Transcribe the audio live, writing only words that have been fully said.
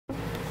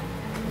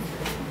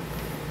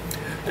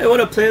Hey,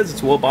 what up players,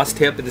 it's Boss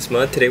Tape in this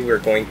month. Today we're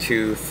going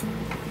to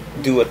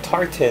do a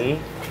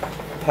tartan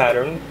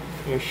pattern.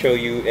 Let me show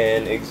you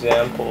an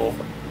example.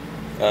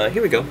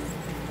 Here we go.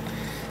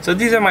 So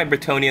these are my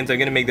Bretonians. I'm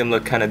going to make them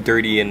look kind of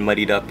dirty and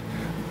muddied up.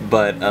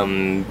 But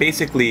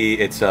basically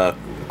it's a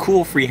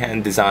cool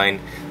freehand design.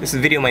 This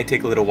video might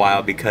take a little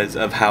while because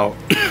of how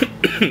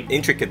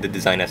intricate the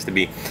design has to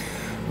be.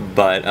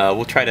 But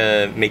we'll try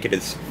to make it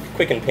as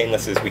quick and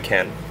painless as we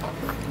can.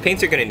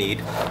 Paints you're going to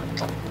need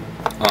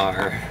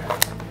are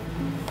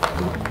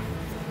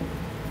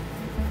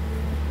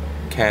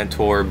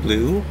Cantor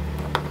Blue,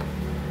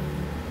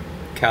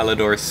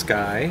 Calidor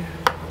Sky,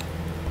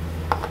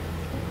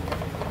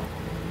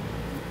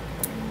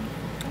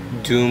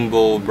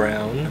 Doombull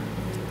Brown,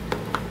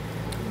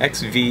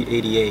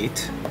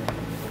 XV88,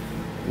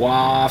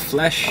 Wah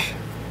Flesh,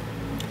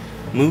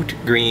 Moot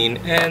Green,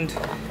 and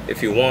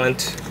if you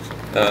want,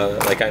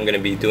 like I'm going to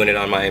be doing it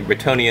on my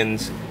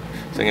Bretonians, so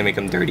I'm going to make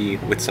them dirty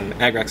with some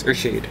Agrax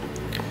Earthshade.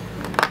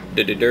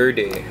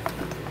 Dirty.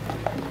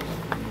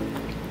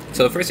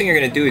 So the first thing you're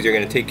going to do is you're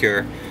going to take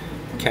your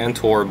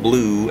Cantor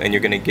Blue and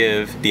you're going to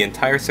give the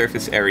entire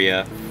surface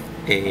area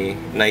a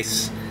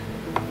nice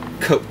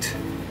coat.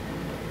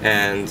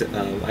 And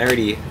I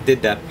already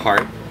did that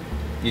part.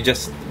 You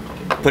just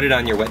put it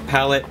on your wet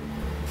palette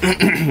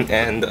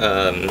and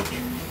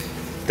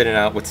thin it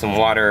out with some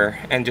water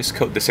and just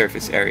coat the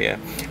surface area.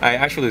 I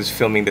actually was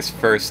filming this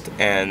first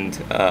and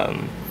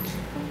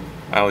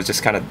I was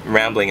just kind of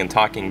rambling and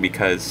talking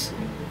because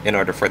in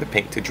order for the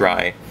paint to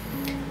dry,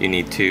 you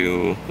need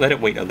to let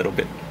it wait a little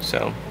bit.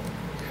 So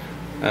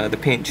the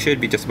paint should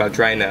be just about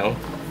dry now.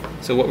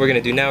 So what we're going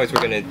to do now is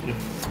we're going to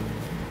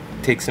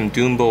take some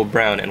Doombull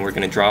Brown and we're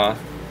going to draw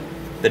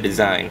the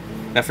design.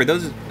 Now for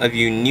those of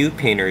you new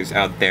painters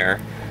out there,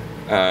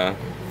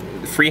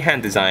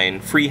 freehand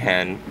design,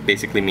 freehand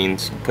basically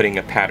means putting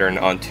a pattern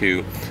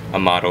onto a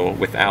model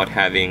without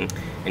having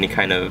any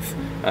kind of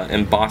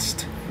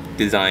embossed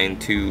design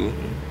to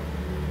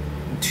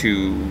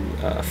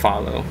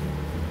follow.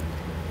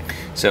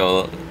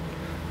 So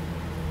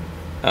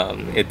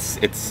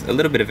it's a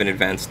little bit of an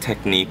advanced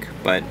technique,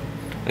 but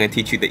I'm going to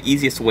teach you the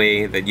easiest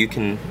way that you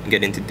can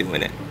get into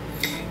doing it.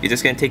 You're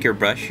just going to take your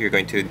brush, you're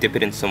going to dip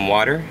it in some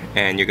water,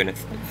 and you're going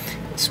to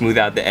smooth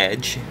out the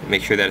edge,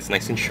 make sure that it's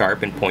nice and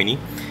sharp and pointy.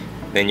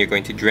 Then you're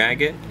going to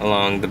drag it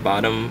along the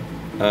bottom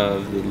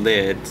of the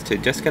lid to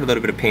just get a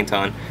little bit of paint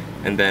on,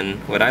 and then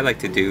what I like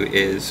to do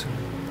is,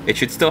 it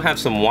should still have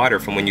some water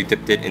from when you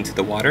dipped it into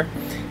the water,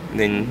 and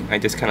then I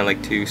just kind of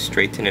like to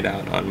straighten it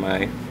out on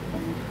my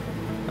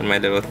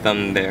little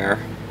thumb there.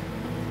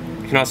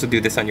 You can also do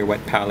this on your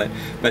wet palette,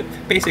 but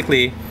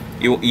basically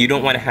you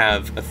don't want to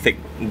have a thick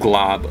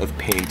glob of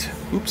paint,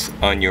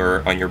 on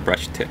your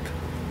brush tip.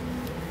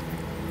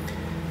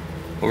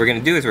 What we're going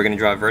to do is we're going to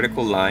draw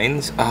vertical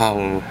lines.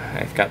 Oh,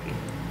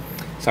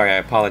 sorry, I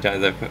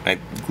apologize, I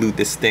glued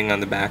this thing on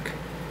the back.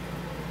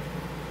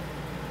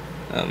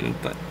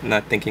 But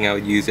not thinking I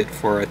would use it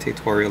for a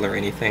tutorial or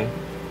anything.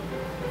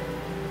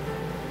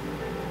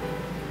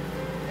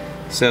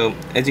 So,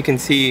 as you can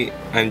see,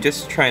 I'm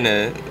just trying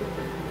to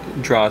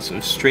draw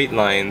some straight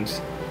lines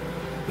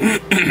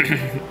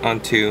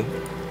onto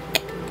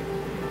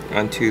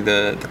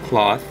the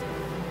cloth,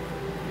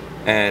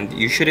 and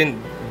you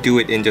shouldn't do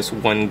it in just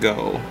one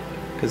go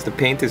because the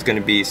paint is going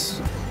to be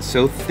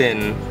so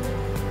thin.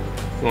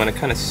 You want to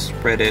kind of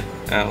spread it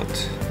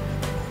out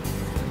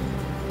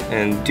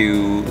and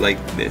do like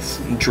this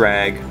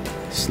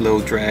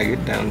slow drag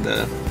it down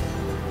the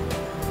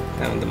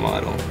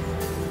model.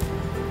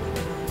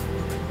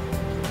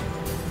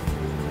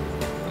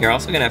 You're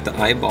also gonna have to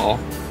eyeball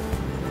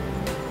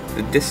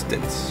the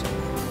distance,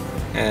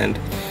 and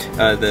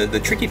the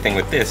tricky thing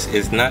with this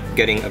is not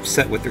getting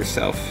upset with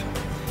yourself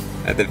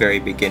at the very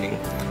beginning.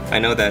 I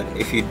know that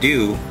if you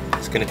do,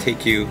 it's gonna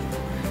take you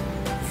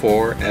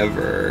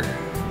forever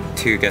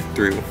to get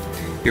through.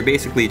 You're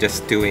basically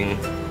just doing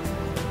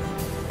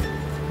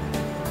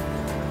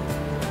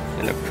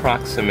an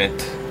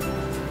approximate,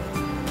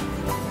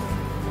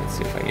 let's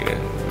see if I need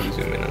to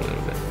zoom in a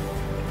little bit,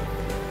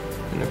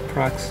 an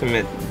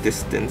approximate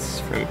distance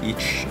from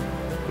each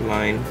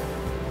line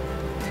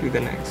to the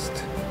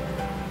next.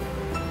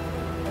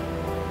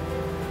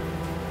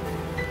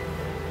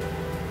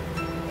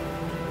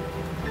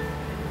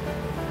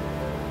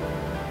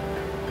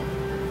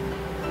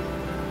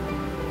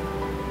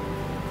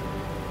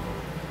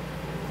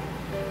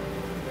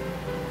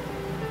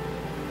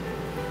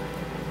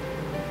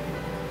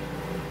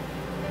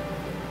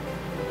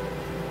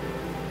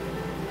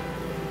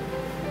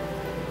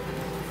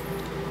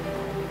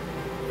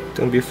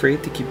 Don't be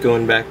afraid to keep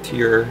going back to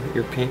your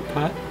paint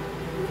pot.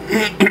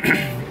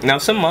 Now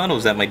some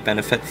models that might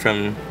benefit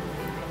from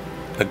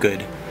a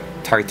good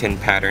tartan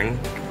pattern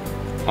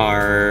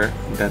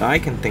that I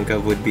can think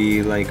of would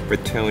be like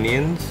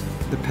Bretonians,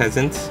 the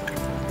peasants.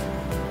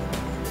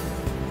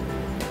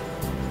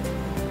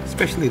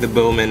 Especially the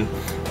bowmen.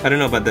 I don't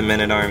know about the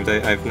men-at-arms.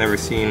 I've never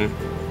seen,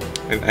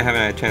 I haven't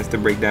had a chance to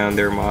break down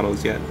their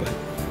models yet, but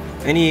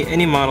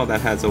any model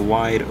that has a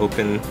wide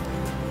open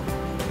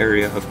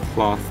area of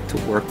cloth to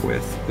work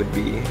with would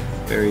be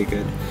very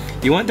good.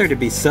 You want there to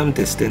be some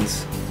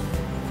distance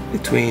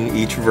between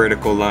each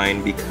vertical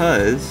line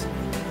because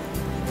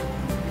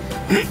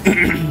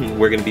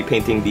we're going to be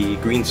painting the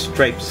green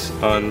stripes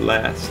on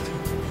last.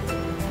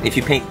 If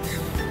you paint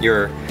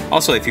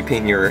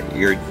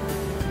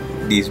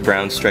these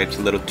brown stripes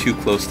a little too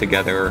close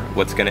together,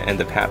 what's going to end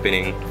up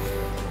happening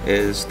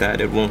is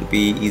that it won't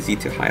be easy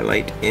to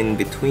highlight in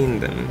between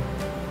them.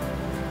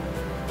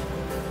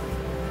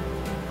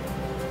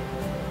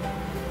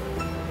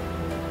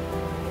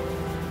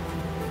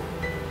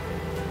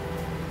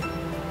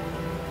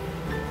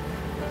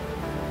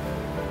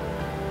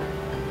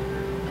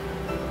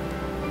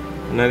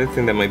 Another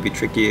thing that might be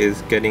tricky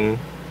is getting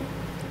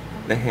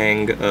the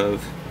hang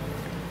of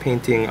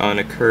painting on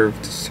a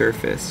curved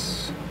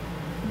surface.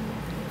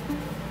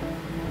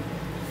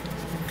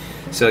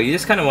 So you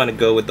just kind of want to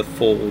go with the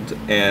fold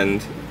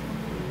and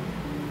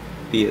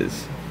be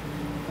as,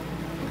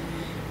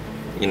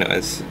 you know,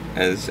 as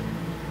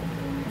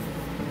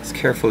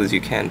careful as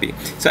you can be.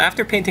 So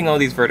after painting all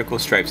these vertical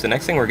stripes, the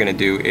next thing we're going to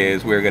do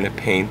is we're going to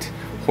paint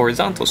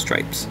horizontal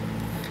stripes.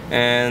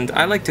 And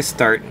I like to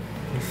start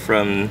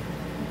from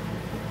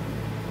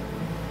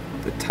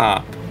the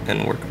top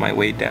and work my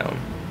way down.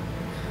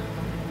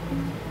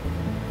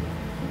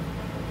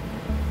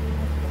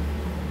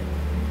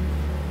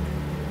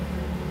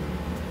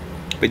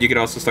 But you could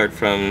also start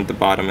from the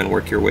bottom and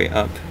work your way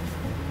up.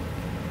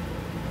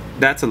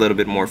 That's a little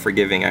bit more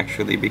forgiving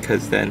actually,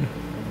 because then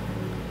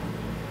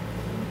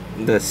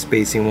the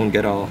spacing won't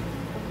get all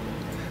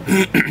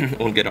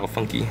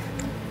funky.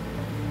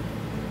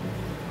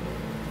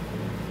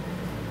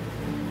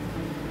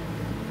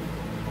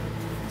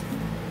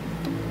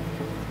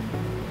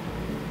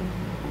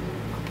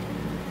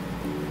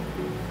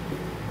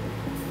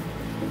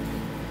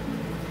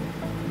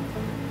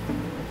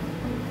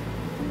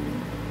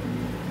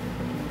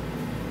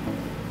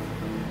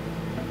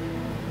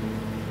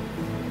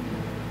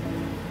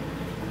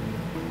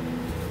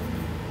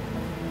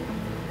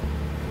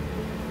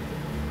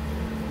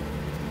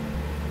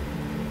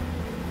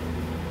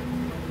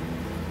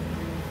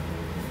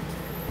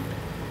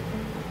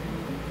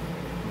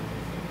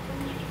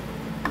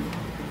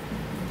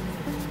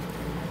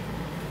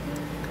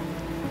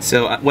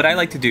 So what I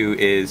like to do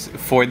is,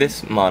 for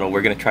this model,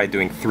 we're gonna try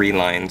doing 3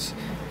 lines.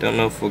 Don't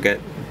know if we'll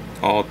get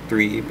all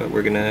 3, but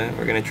we're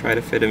gonna try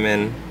to fit them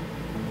in.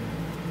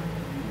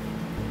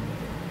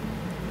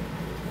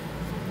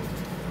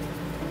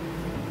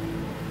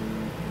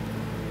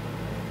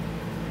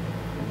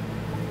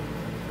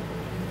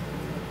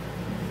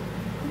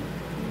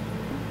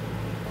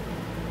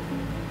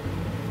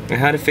 And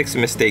how to fix a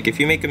mistake. If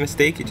you make a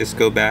mistake, you just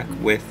go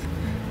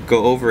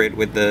over it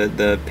with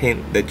the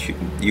paint that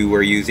you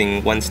were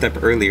using one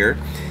step earlier.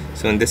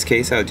 So in this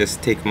case, I'll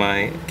just take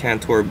my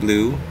Contour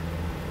Blue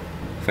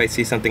if I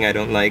see something I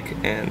don't like,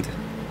 and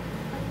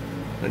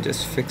I'll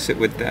just fix it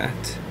with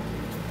that.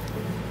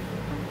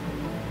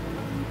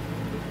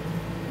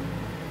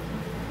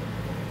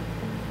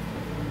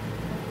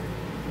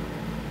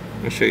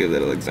 Let me show you a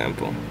little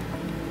example.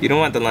 You don't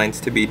want the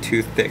lines to be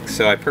too thick,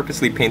 so I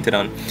purposely painted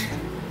on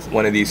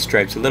one of these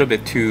stripes a little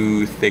bit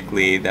too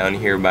thickly down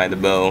here by the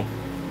bow.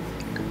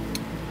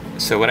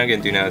 So what I'm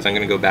going to do now is I'm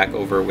going to go back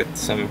over with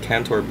some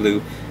Contour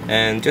Blue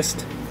and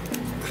just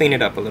clean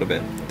it up a little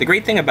bit. The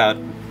great thing about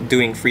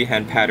doing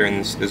freehand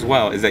patterns as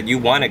well is that you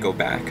want to go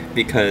back,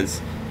 because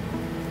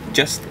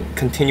just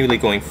continually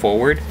going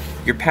forward,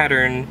 your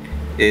pattern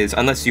is,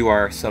 unless you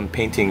are some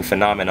painting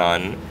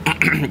phenomenon,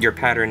 your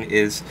pattern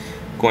is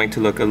going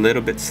to look a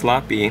little bit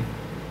sloppy.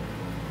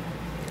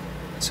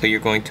 So you're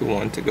going to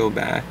want to go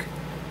back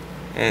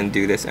and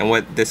do this. And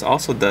what this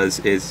also does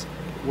is,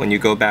 when you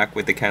go back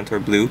with the Contour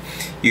Blue,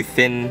 you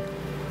thin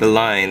the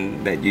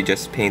line that you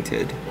just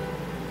painted.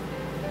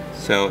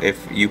 So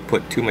if you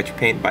put too much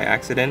paint by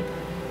accident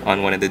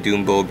on one of the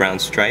Doom Bull brown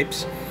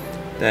stripes,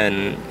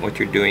 then what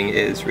you're doing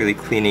is really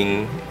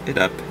cleaning it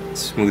up,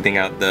 smoothing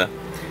out the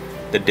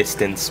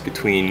distance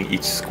between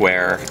each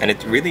square, and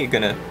it's really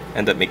gonna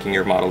end up making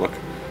your model look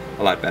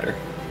a lot better.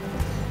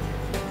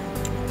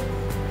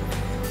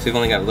 So we've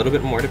only got a little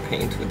bit more to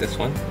paint with this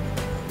one.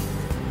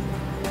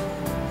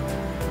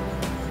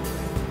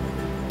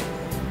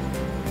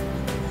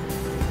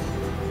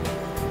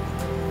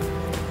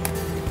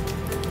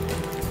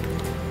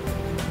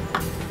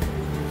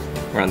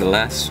 We're on the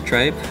last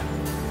stripe.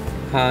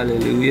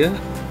 Hallelujah.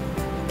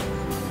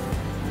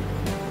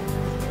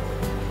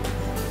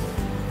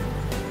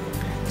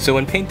 So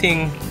when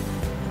painting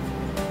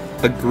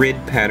a grid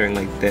pattern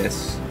like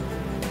this,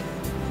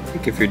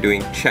 like if you're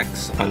doing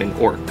checks on an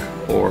orc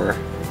or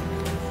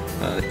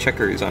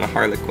checkers on a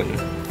harlequin,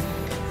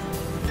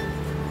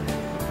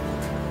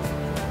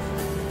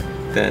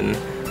 then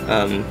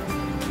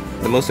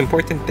the most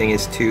important thing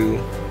is to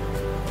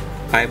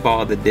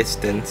eyeball the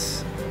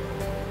distance,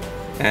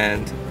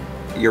 and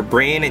your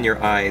brain and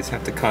your eyes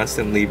have to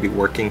constantly be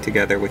working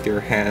together with your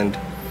hand,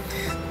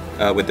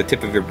 with the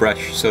tip of your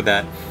brush, so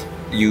that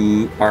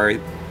you are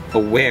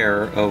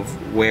aware of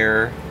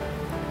where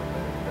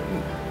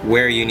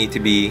where you need to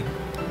be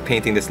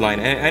painting this line.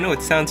 And I know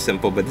it sounds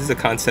simple, but this is a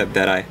concept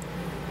that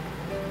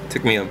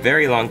took me a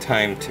very long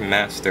time to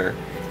master.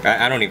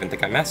 I don't even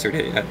think I mastered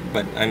it yet,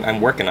 but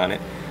I'm working on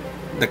it.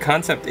 The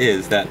concept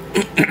is that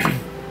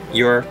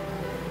your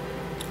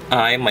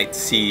eye might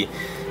see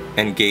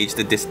and gauge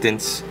the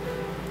distance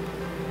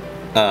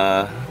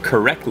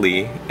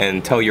correctly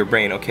and tell your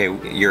brain, okay,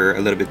 you're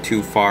a little bit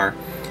too far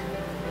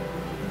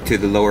to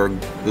the lower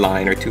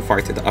line or too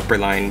far to the upper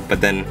line, but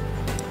then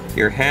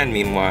your hand,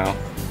 meanwhile,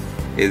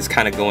 is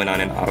kind of going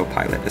on an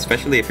autopilot,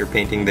 especially if you're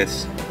painting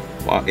this,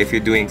 well, if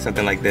you're doing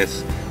something like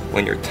this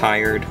when you're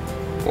tired,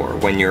 or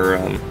when you're,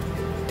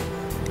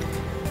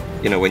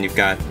 you know, when you've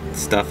got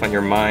stuff on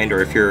your mind,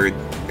 or if you're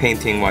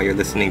painting while you're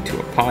listening to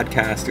a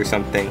podcast or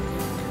something,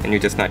 and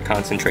you're just not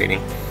concentrating.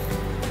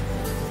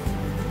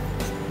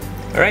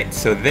 Alright,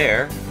 so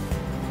there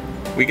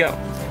we go.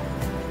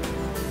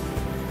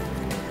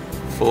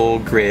 Full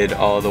grid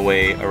all the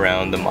way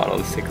around the model.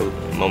 Let's take a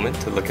moment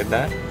to look at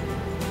that.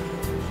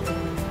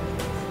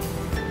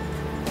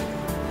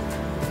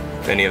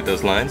 If any of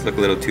those lines look a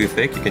little too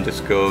thick, you can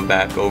just go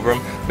back over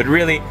them. But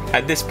really,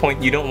 at this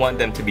point, you don't want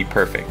them to be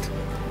perfect.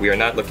 We are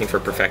not looking for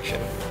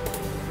perfection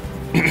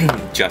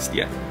just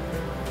yet.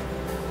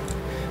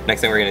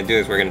 Next thing we're going to do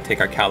is we're going to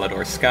take our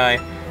Calidor Sky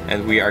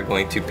and we are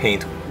going to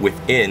paint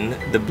within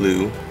the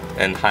blue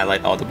and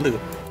highlight all the blue.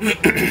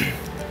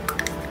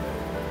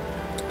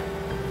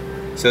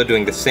 So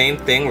doing the same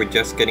thing, we're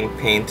just getting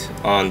paint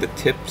on the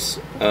tips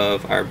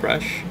of our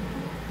brush.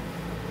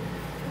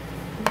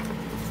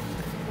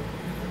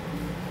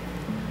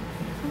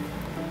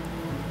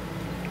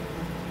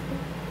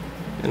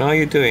 And all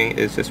you're doing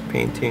is just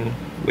painting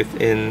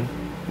within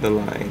the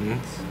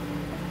lines.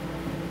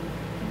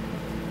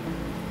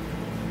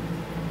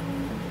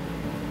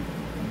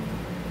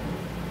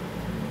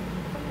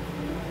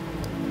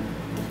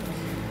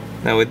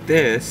 Now with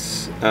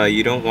this,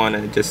 you don't want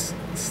to just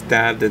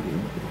stab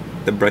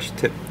the brush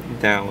tip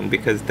down,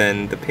 because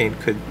then the paint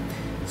could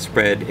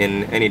spread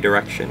in any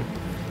direction.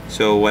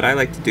 So what I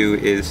like to do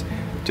is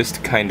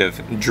just kind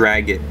of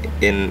drag it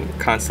in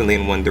constantly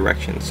in one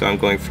direction. So I'm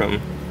going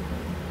from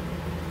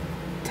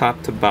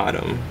top to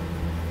bottom,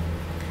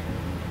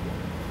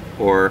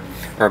 or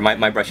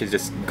my brush is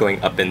just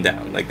going up and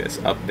down like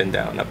this, up and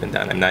down, up and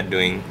down. I'm not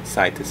doing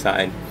side to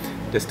side,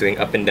 just doing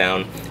up and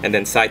down, and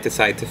then side to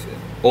side to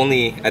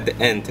only at the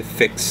end to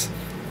fix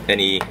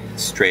any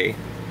stray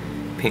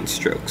paint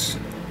strokes.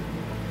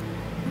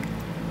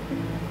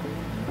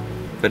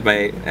 But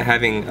by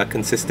having a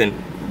consistent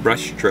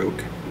brush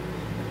stroke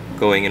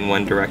going in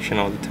one direction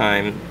all the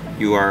time,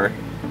 you are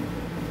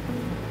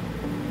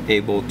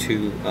able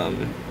to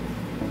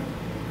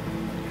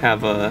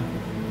have a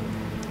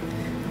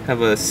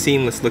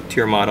seamless look to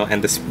your model,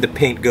 and the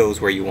paint goes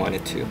where you want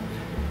it to.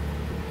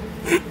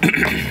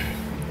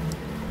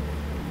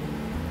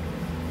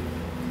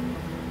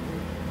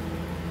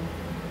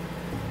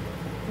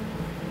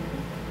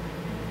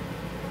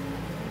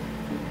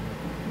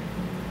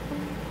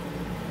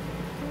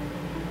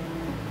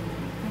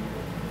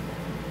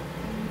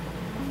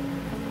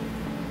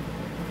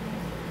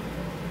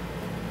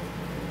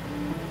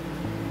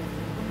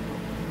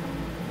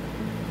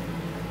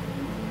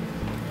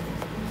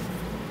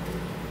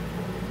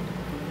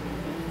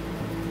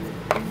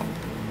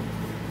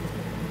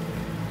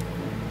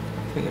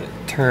 I'm going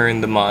to turn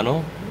the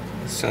model,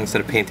 so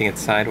instead of painting it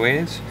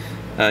sideways,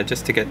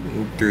 just to get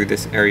through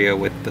this area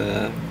with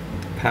the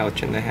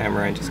pouch and the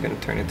hammer, I'm just going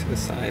to turn it to the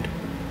side.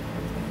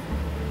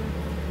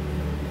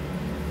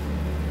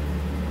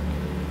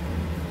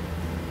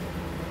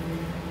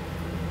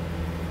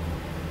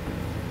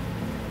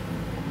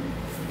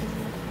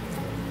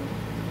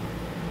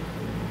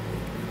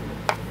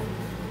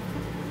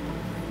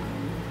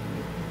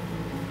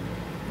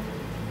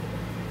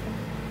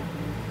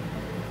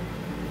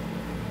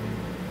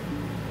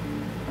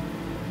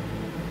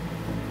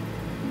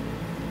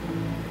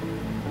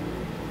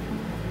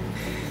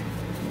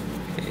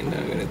 Now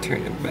I'm going to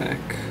turn it back.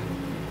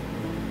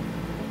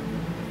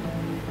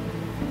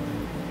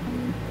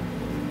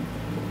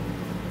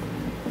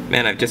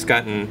 Man, I've just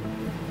gotten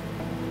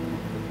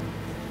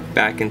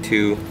back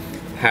into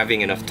having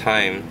enough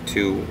time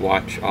to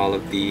watch all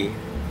of the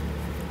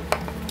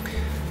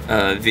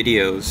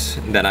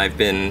videos that I've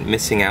been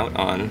missing out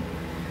on,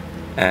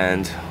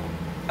 and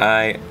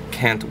I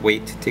can't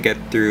wait to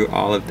get through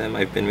all of them.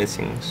 I've been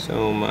missing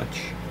so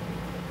much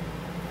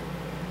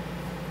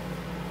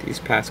these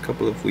past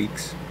couple of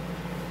weeks.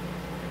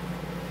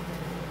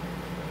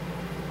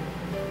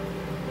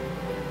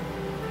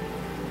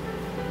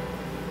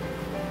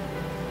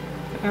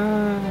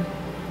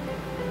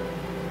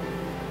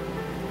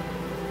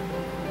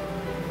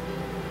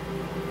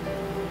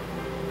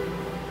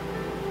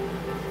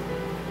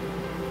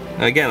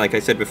 Again, like I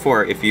said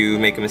before, if you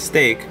make a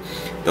mistake,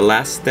 the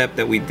last step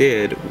that we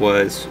did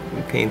was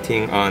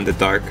painting on the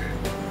dark,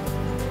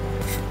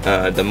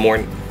 what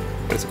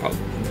is it called?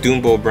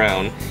 Doombo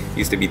Brown,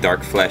 used to be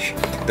dark flesh,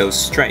 those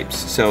stripes.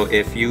 So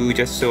if you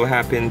just so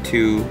happen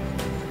to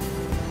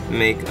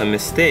make a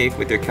mistake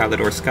with your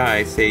Calidor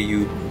Sky, say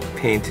you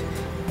paint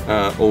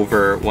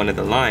over one of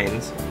the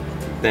lines,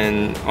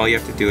 then all you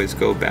have to do is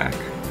go back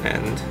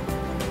and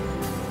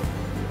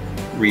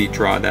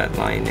redraw that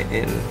line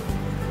in.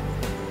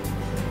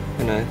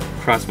 I'm gonna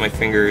cross my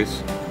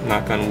fingers,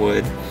 knock on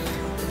wood,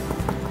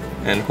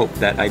 and hope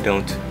that I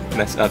don't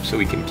mess up so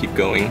we can keep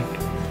going.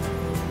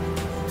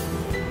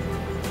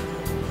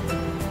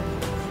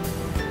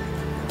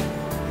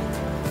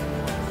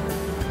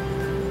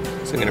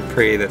 So I'm gonna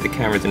pray that the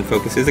camera's in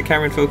focus. Is the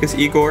camera in focus,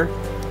 Igor?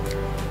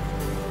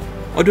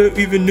 I don't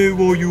even know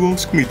why you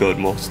ask me that,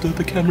 Master.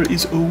 The camera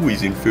is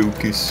always in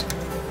focus.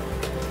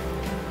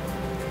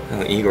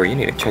 Oh, Igor, you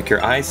need to check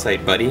your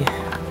eyesight, buddy.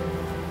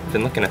 I've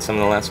been looking at some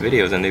of the last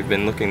videos and they've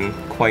been looking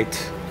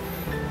quite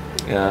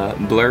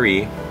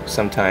blurry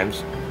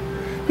sometimes.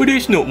 But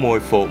it's not my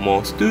fault,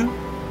 Master.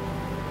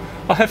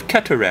 I have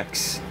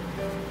cataracts.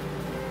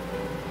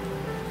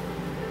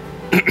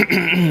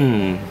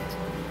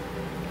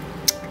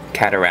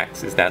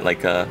 Cataracts, is that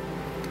like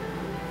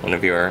one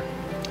of your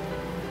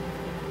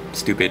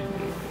stupid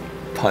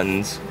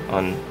puns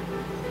on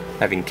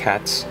having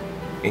cats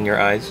in your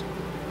eyes?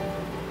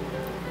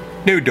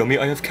 No, dummy,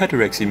 I have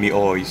cataracts in me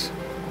eyes.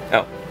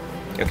 Oh,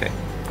 okay.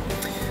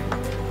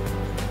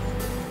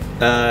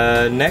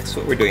 Next,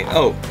 what we're doing?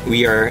 Oh,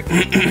 we are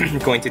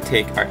going to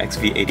take our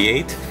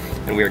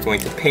XV88 and we are going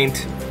to paint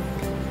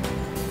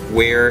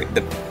where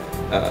the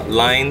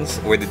lines,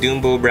 where the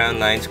Doombo brown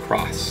lines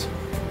cross.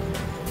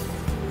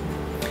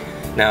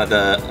 Now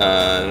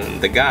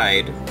the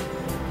guide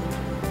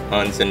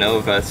on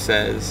Zenova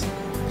says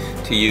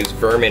to use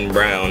Vermin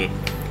Brown,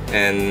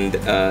 and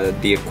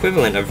the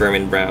equivalent of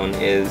Vermin Brown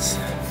is,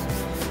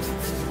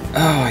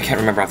 oh, I can't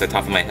remember off the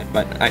top of my head,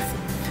 but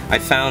I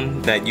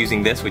found that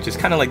using this, which is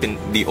kind of like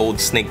the old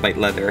snakebite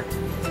leather,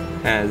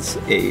 has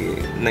a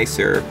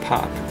nicer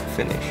pop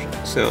finish.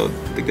 So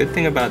the good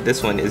thing about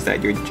this one is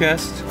that you're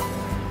just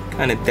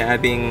kind of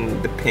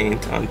dabbing the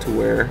paint onto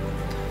where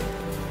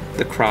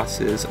the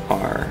crosses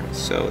are.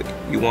 So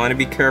you want to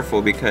be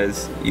careful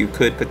because you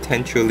could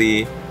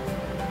potentially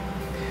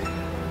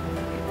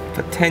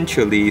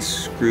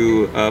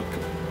screw up,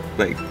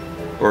 like,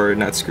 or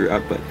not screw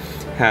up, but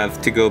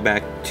have to go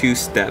back 2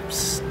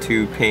 steps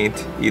to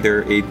paint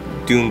either a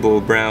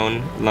Doombo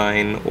brown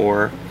line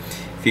or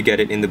if you get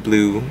it in the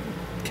blue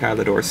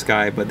Calidor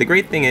Sky. But the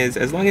great thing is,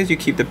 as long as you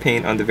keep the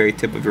paint on the very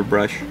tip of your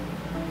brush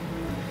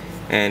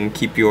and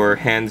keep your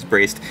hands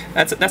braced.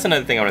 That's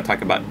another thing I want to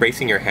talk about,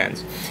 bracing your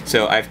hands.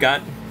 So I've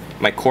got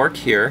my cork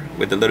here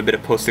with a little bit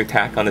of poster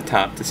tack on the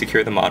top to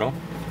secure the model.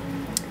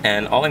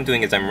 And all I'm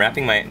doing is I'm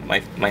wrapping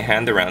my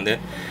hand around it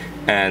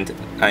and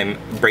I'm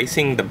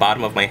bracing the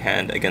bottom of my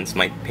hand against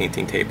my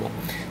painting table.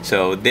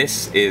 So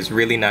this is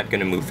really not going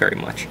to move very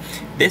much.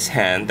 This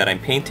hand that I'm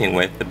painting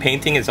with, the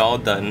painting is all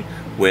done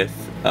with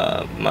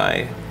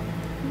my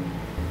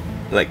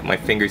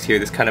fingers here,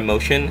 this kind of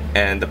motion,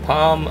 and the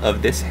palm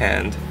of this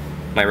hand,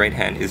 my right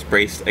hand, is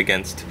braced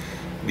against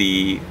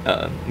the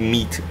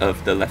meat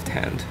of the left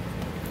hand.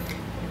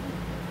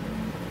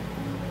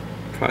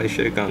 Probably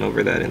should have gone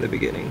over that in the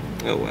beginning.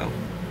 Oh well.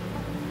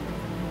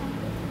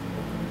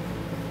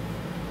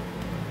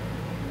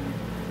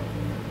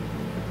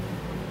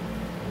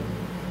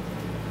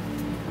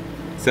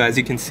 So as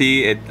you can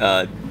see, it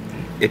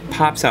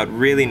pops out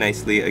really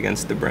nicely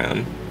against the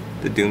brown,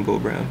 the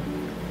Doombo brown.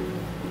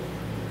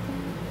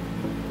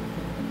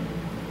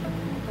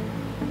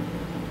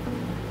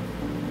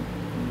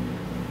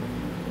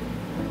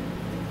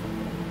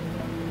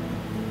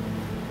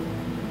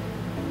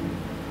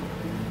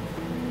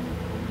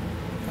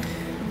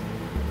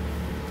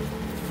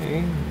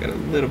 Okay, got a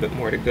little bit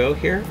more to go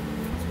here.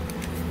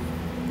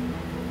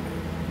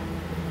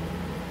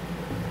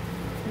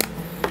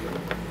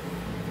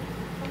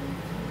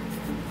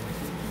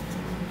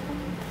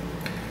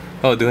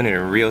 Oh, doing it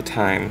in real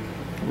time.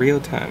 Real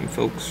time,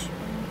 folks.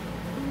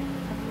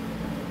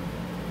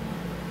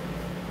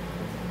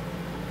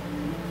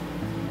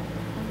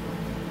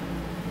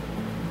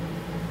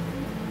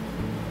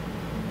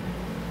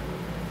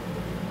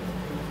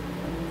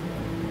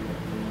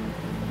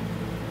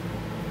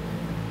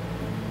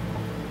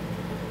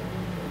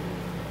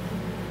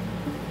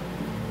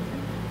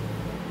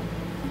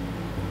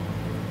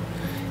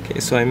 Okay,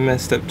 so I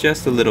messed up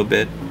just a little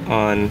bit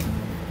on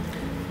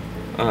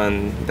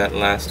that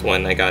last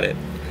one. I got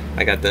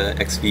the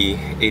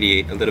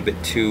XV88 a little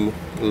bit too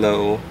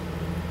low.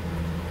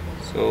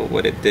 So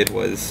what it did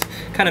was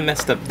kind of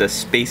messed up the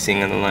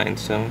spacing on the line.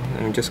 So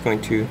I'm just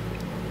going to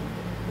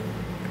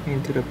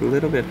paint it up a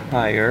little bit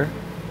higher.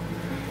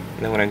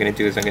 And then what I'm going to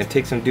do is I'm going to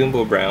take some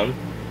Doombo brown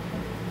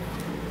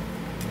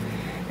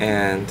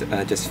and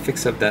just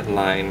fix up that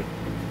line.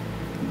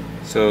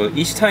 So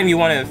each time you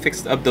want to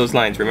fix up those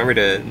lines, remember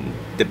to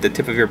dip the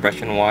tip of your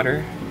brush in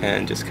water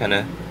and just kind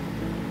of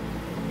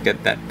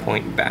get that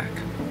point back.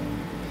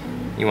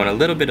 You want a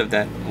little bit of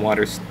that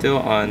water still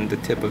on the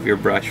tip of your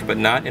brush, but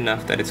not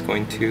enough that it's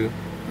going to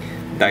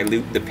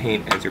dilute the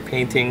paint as you're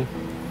painting.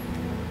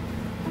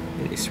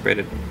 And you spread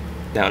it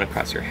down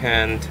across your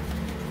hand.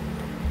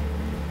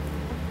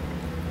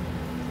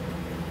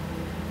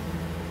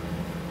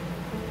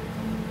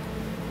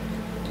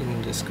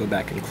 and just go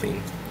back and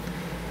clean.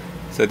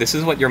 So this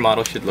is what your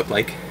model should look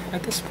like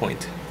at this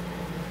point.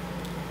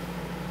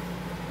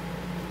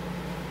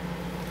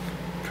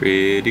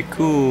 Pretty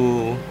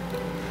cool.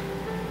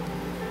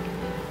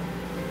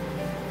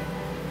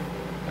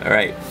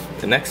 Alright,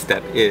 the next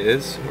step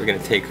is we're going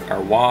to take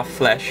our wah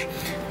flesh,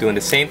 doing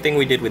the same thing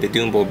we did with the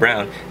Doom Bowl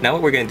Brown. Now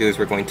what we're going to do is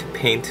we're going to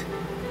paint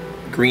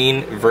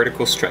green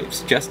vertical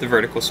stripes, just the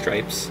vertical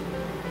stripes.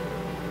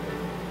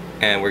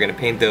 And we're going to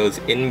paint those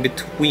in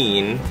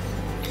between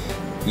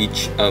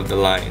each of the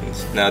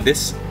lines. Now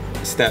this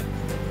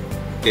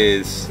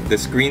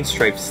green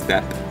stripe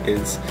step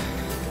is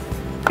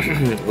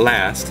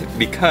last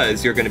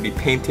because you're going to be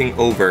painting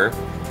over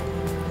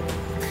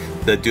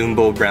the Doom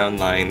Bowl Brown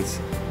lines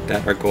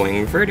that are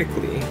going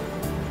vertically.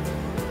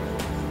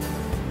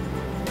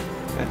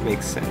 That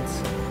makes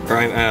sense.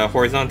 Or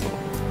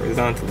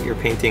horizontally. You're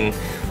painting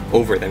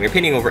over them. You're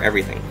painting over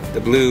everything.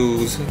 The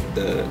blues,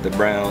 the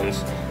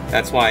browns.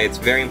 That's why it's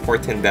very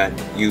important that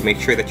you make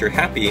sure that you're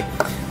happy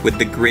with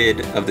the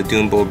grid of the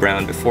Doom Bowl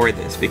Brown before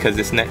this, because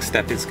this next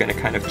step is going to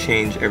kind of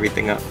change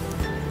everything up.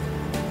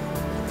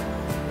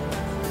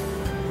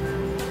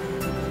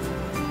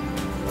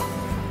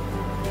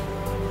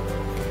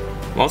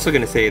 I'm also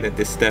going to say that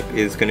this step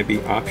is going to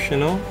be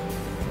optional.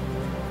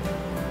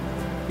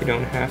 You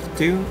don't have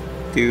to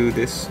do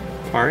this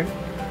part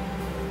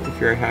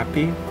if you're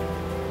happy.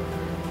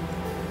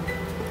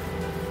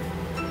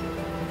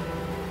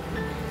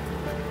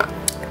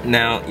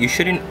 Now, you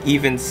shouldn't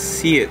even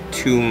see it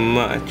too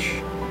much.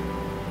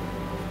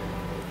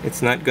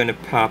 It's not going to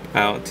pop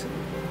out,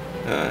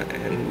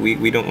 and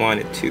we don't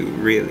want it to,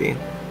 really.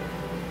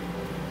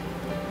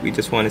 We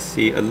just want to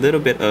see a little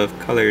bit of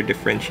color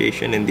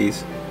differentiation in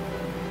these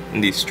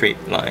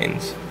straight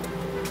lines.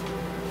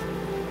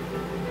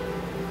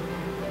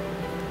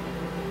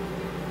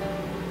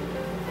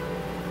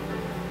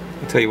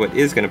 I'll tell you what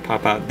is going to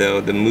pop out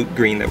though, the moot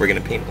green that we're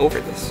going to paint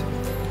over this.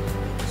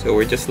 So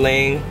we're just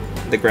laying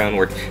the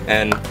groundwork,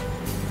 and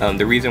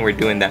the reason we're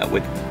doing that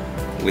with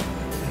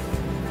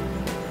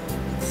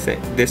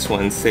this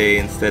one, say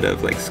instead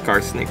of like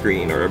scarsnet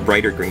green or a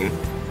brighter green,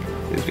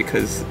 is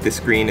because this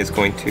green is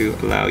going to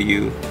allow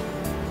you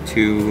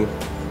to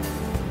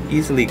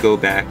easily go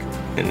back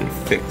and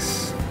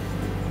fix.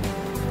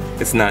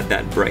 It's not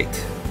that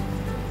bright.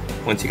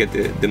 Once you get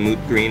the moot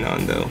green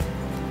on though,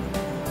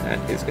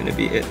 that is going to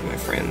be it, my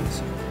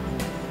friends.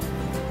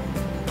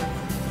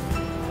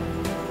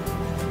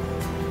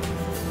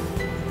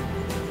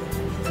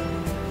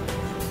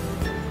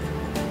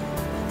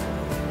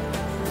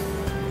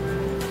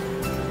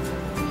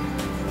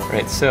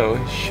 Right, so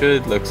it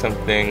should look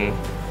something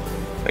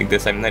like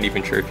this. I'm not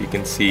even sure if you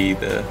can see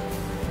the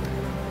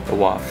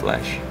wah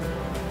flesh.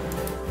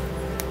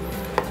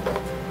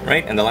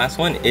 Right, and the last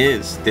one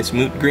is this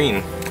moot green.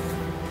 I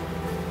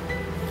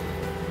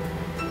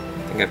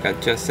think I've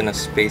got just enough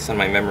space on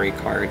my memory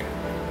card.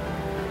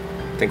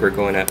 I think we're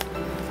going at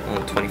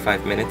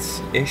 25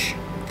 minutes-ish.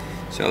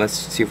 So let's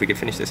see if we can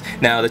finish this.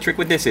 Now the trick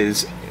with this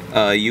is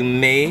you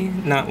may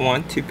not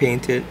want to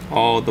paint it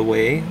all the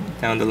way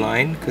down the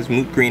line because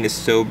moot green is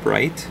so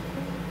bright.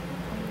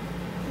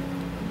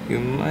 You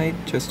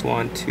might just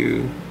want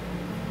to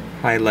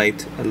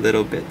highlight a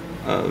little bit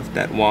of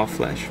that wah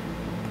flesh,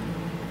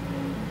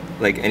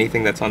 like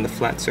anything that's on the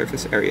flat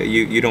surface area.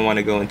 You don't want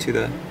to go into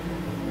the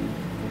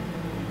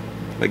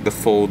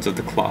folds of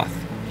the cloth,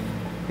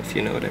 if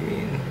you know what I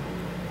mean.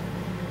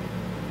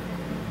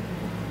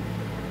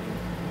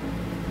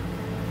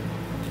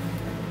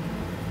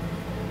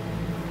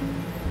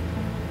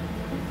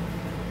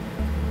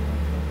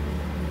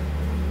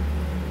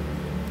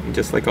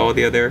 Just like all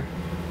the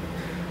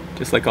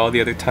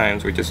other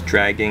times, we're just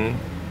dragging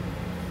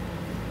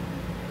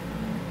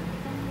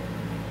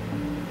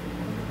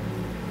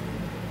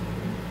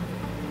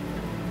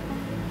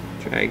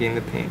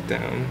the paint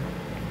down.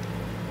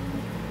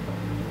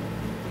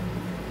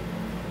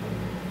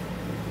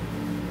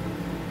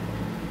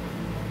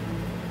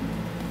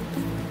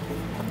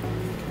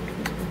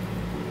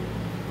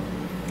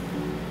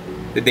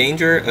 The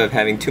danger of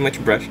having too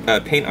much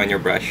paint on your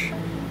brush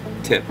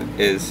tip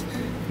is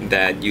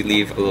that you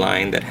leave a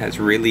line that has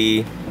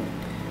really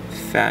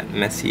fat,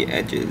 messy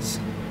edges,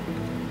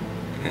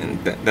 and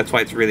that's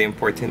why it's really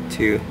important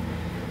to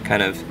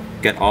kind of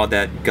get all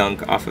that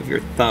gunk off of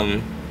your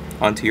thumb,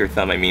 onto your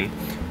thumb I mean,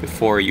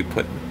 before you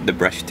put the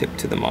brush tip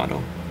to the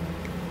model.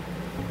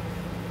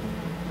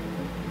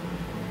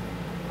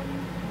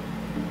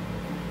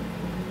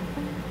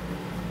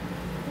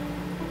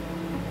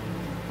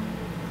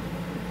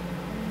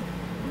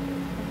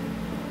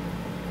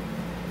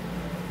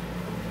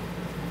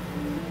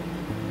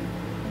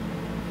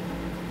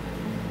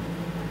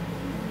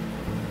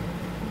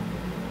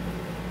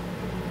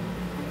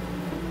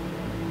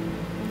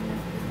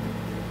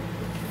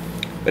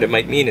 What it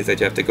might mean is that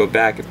you have to go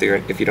back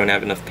if you don't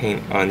have enough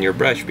paint on your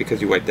brush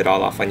because you wiped it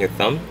all off on your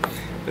thumb.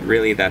 But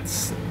really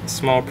that's a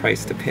small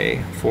price to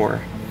pay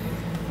for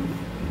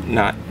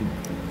not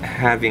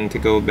having to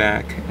go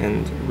back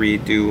and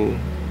redo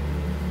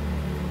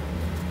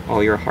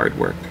all your hard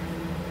work.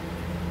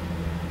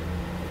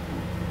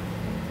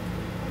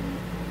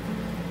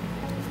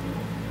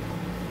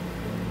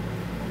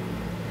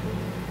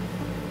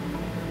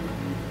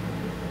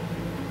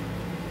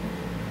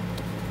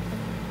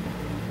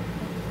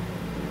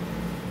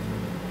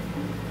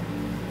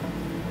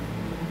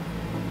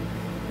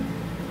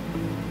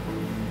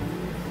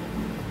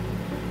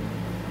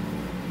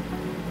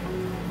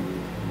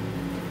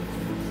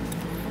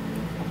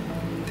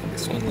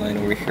 line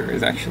over here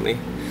is actually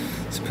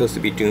supposed to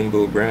be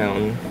Doombo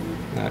brown,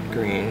 not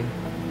green.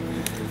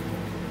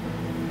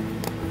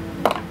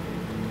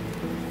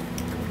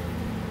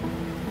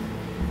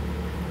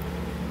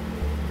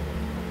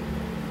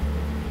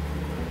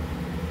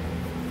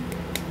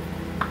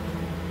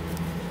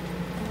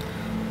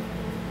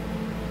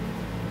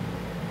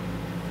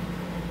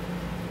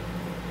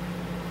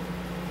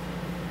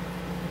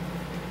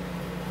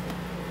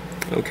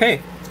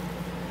 Okay.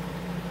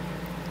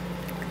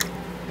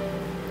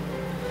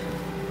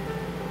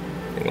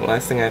 And the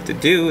last thing I have to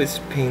do is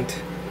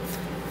paint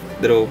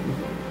little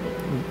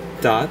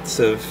dots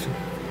of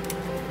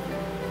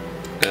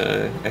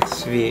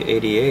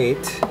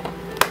XV88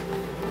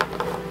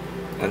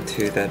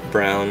 onto that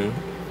brown,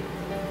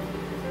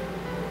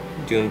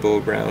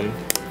 Doombo brown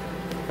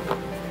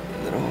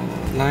little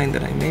line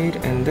that I made,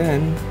 and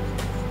then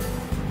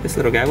this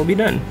little guy will be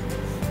done.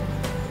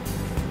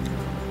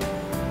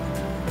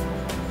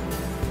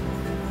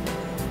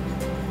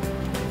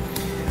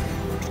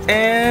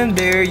 And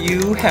there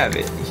you have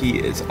it. He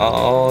is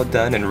all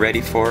done and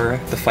ready for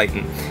the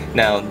fighting.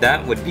 Now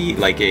that would be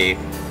like a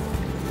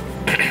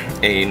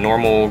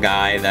normal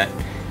guy that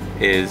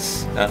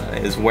is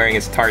wearing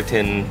his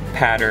tartan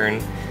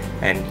pattern,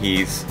 and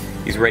he's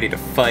ready to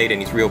fight,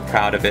 and he's real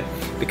proud of it.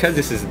 Because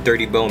this is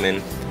Dirty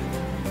Bowman,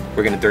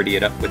 we're gonna dirty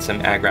it up with some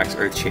Agrax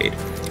Earthshade.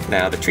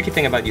 Now the tricky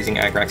thing about using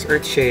Agrax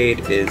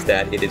Earthshade is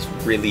that it is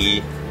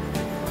really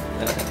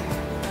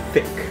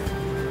thick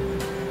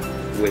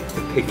with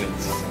the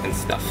pigments and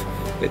stuff.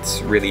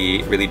 It's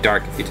really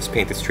dark. If you just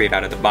paint it straight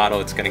out of the bottle,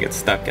 it's gonna get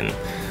stuck in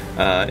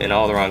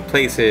all the wrong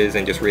places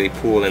and just really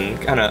pool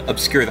and kind of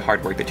obscure the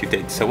hard work that you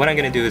did. So what I'm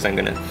gonna do is I'm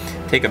gonna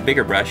take a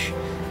bigger brush,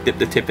 dip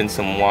the tip in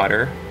some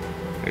water.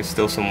 There's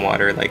still some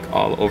water like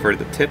all over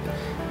the tip,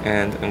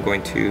 and I'm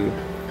going to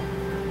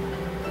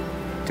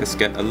just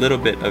get a little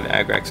bit of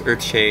Agrax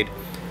Earthshade,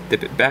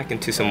 dip it back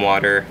into some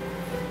water,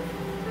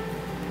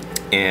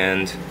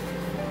 and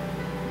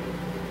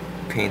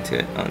paint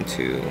it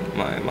onto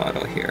my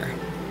model here.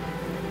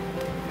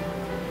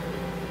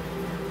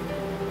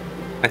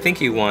 I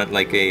think you want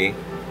like a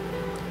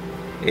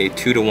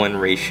 2-to-1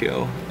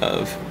 ratio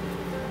of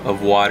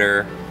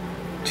water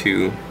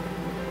to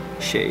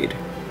shade.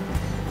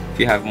 If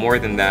you have more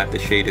than that, the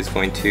shade is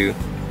going to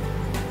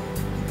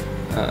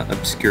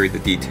obscure the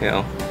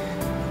detail.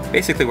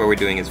 Basically what we're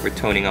doing is we're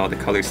toning all the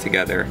colors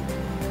together.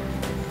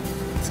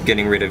 It's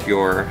getting rid of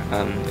your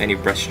any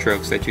brush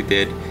strokes that you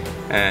did,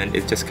 and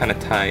it just kind of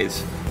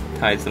ties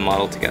the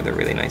model together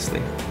really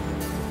nicely.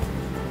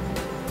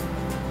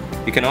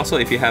 You can also,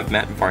 if you have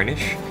matte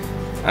varnish,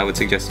 I would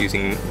suggest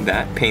using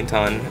that paint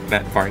on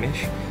matte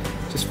varnish.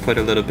 Just put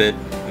a little bit,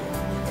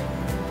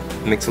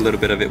 mix a little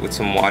bit of it with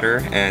some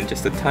water and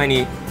just a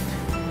tiny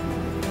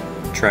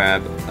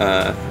dab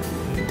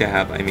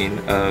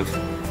of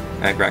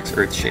Agrax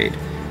Earthshade.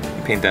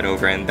 Paint that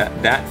over, and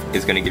that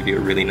is going to give you a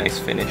really nice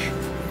finish.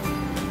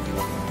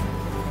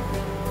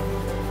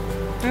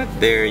 And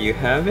there you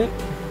have it.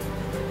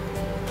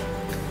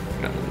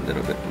 A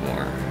little bit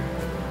more,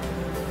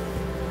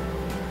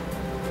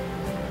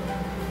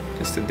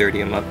 just to dirty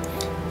them up.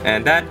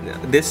 And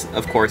this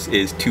of course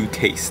is to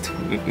taste,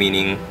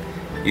 meaning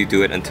you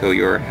do it until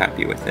you're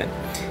happy with it.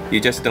 You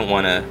just don't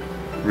want to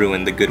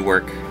ruin the good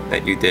work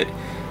that you did.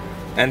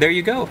 And there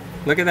you go.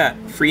 Look at that,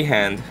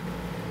 freehand.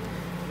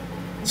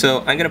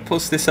 So I'm gonna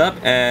post this up,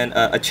 and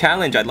a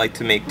challenge I'd like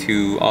to make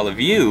to all of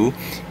you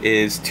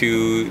is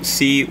to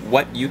see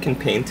what you can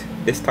paint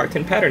this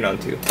tartan pattern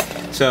onto.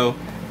 So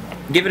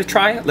give it a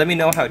try, let me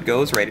know how it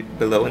goes right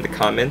below in the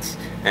comments,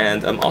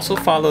 and also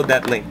follow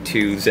that link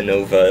to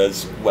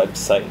Zenova's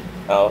website.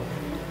 I'll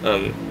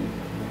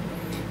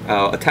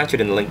attach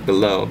it in the link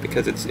below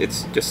because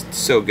it's just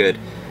so good.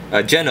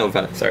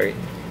 Genova, sorry.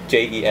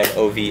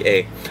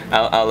 Genova.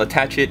 I'll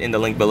attach it in the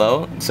link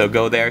below, so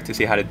go there to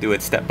see how to do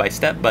it step by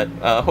step. But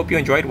hope you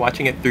enjoyed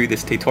watching it through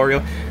this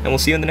tutorial, and we'll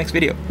see you in the next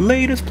video.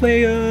 Latest,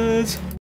 players!